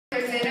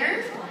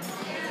dinner?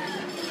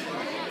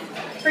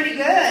 Pretty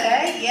good,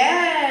 eh?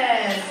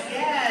 Yes,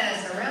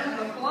 yes. A round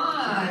of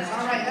applause.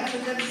 All right, that's a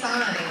good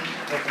sign.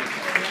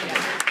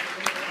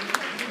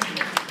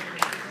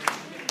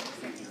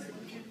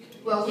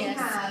 Well, we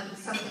have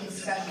something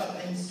special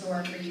in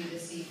store for you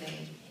this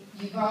evening.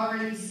 You've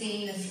already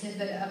seen a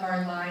snippet of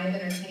our live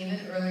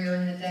entertainment earlier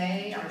in the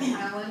day, our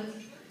talent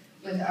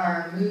with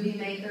our movie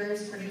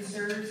makers,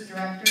 producers,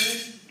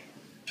 directors.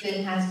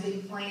 Ben has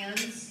big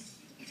plans,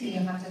 so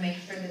you'll have to make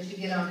sure that you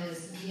get on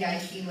his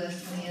VIP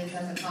list when he ends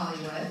up in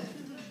Hollywood.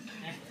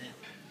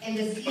 And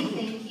this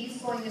evening,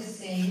 he's going to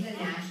sing the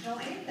national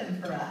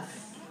anthem for us.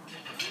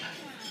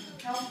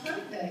 How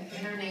perfect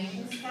in our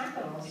nation's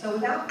capital. So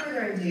without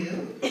further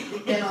ado,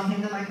 then I'll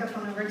hand the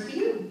microphone over to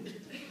you.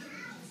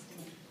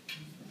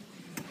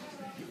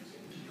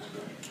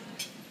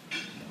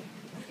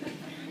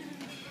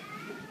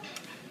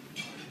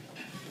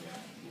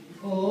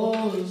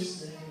 Oh,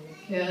 say,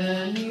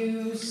 can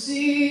you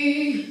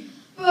see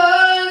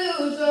by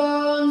the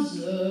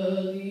dawn's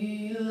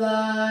early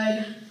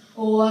light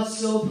what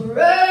so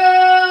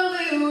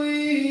proudly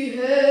we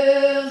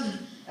hailed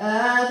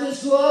at the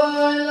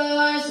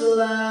twilight's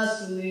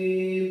last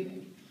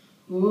gleaming,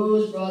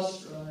 whose broad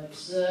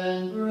stripes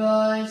and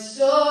bright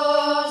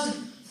stars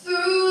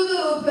through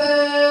the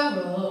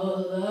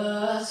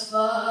perilous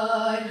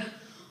fight?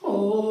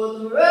 Oh,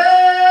 the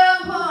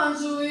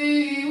ramparts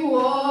we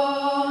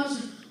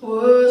watched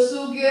were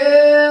so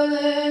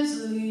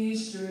gallantly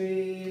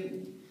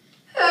streamed,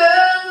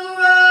 and the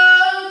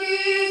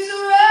Rockies'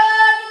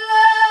 red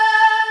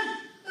land,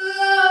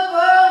 the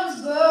bombs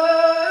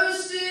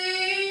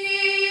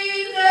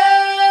bursting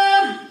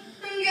down,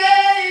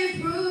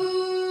 gave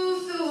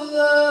proof through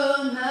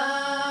the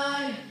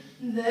night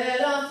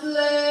that our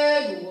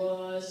flag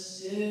was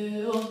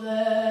still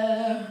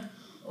there.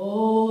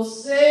 Oh,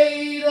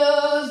 say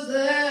does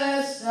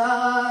that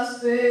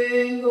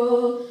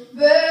star-spangled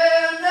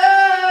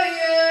banner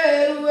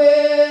yet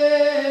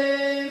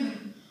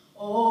wave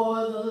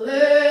o'er the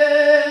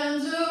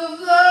lands of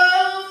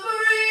the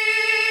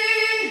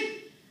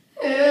free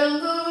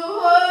and the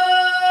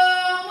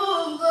home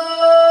of the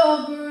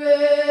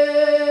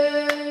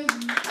brave?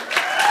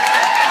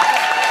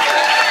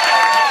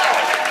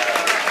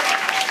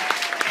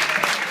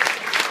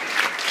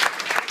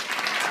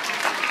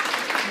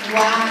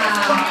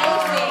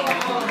 Wow.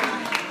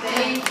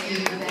 Thank you,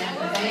 Ben.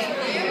 Thank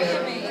you.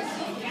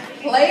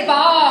 Play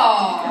ball.